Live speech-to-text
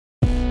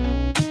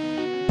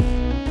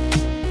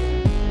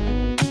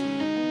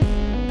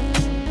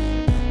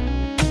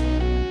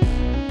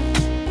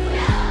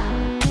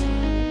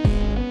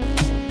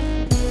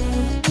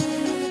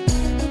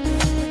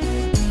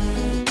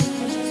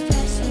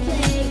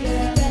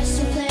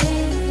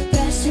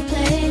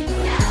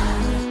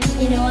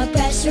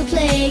press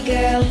replay,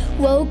 girl.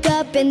 Woke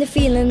up and the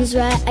feeling's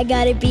right. I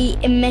got a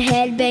beat in my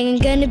head banging,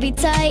 gonna be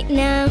tight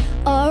now.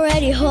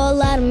 Already a whole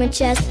lot on my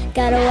chest.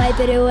 Gotta wipe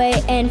it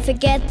away and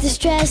forget the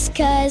stress.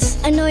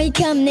 Cause I know you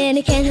come in,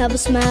 I can't help but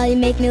smile. You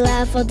make me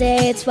laugh all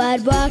day, it's why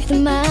I'd walk the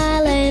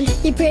mile. And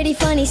you're pretty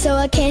funny, so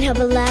I can't help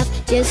but laugh.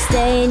 Just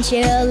stay and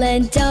chill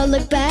and don't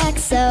look back.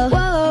 So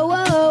whoa,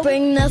 whoa,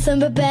 bring nothing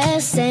but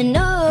best. And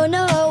no,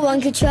 no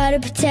one could try to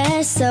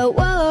protest. So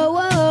whoa,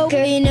 whoa,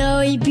 girl, you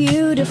know you're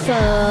beautiful.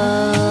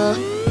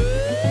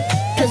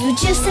 Cause we're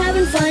just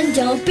having fun,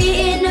 don't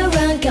be in a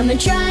run. Come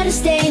and try to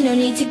stay, no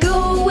need to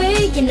go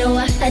away. You know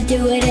I'd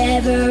do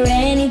whatever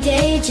any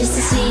day just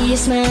to see you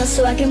smile,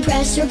 so I can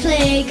press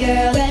replay,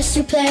 girl. Press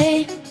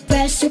replay,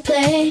 press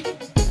replay.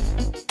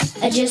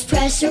 I just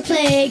press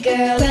replay,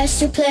 girl.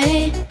 Press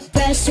replay,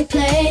 press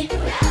replay.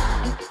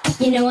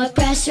 You know I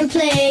press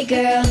replay,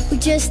 girl. We're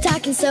just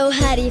talking, so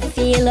how do you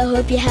feel? I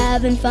hope you're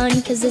having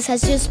fun, cause this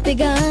has just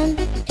begun.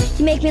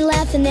 You make me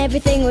laugh and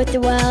everything worth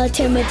the while.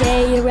 Turn my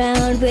day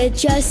around with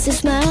just a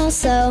smile.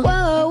 So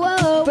whoa,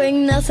 whoa,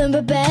 bring nothing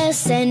but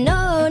best. And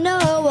no,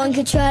 no one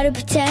could try to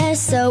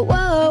protest. So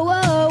whoa,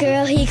 whoa,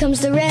 girl, here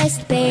comes the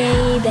rest,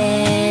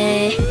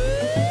 baby.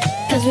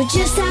 Cause we're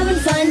just having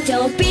fun,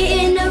 don't be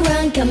in a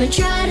run. Come and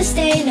try to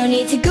stay, no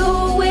need to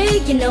go away.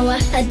 You know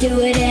I'd do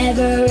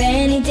whatever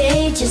any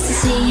day just to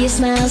see you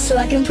smile, so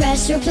I can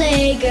press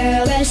replay,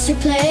 girl. Press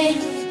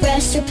replay,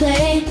 press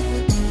replay.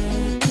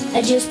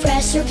 I just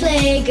press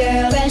replay,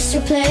 girl. Press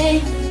replay,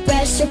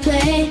 press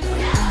replay.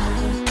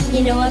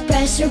 You know I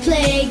press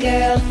replay,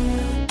 girl.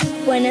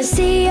 When I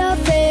see your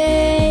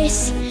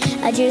face,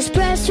 I just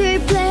press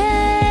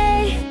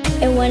replay.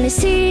 And when I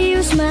see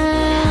you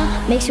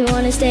smile, makes me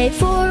wanna stay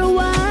for a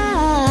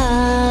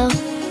while.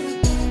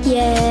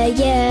 Yeah,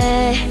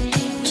 yeah,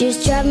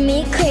 just driving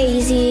me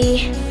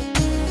crazy.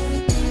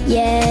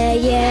 Yeah,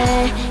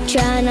 yeah,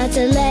 try not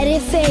to let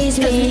it faze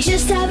me. Cause we're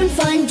just having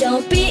fun,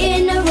 don't be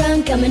in a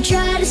run. Come and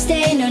try to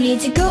stay, no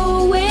need to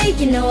go away.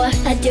 You know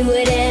I'd do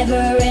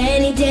whatever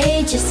any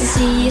day just to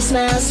see you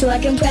smile, so I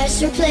can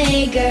press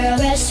replay, girl.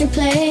 Press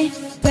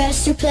replay,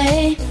 press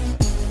replay.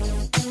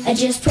 I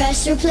just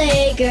press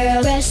replay,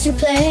 girl. Press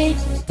replay,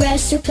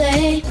 press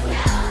replay.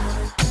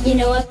 You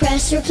know I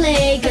press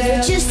replay, girl.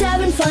 We're just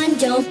having fun,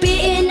 don't be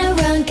in a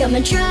run. Come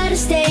and try to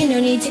stay, no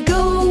need to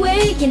go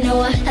away. You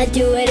know I'd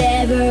do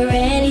whatever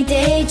any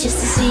day just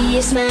to see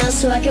you smile,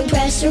 so I can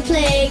press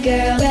replay,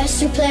 girl.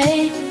 Press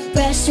replay,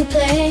 press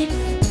replay.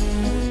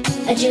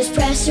 I just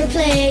press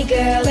replay,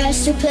 girl.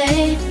 Press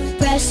replay,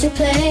 press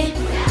replay.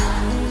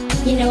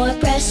 You know I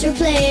press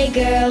replay,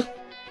 girl.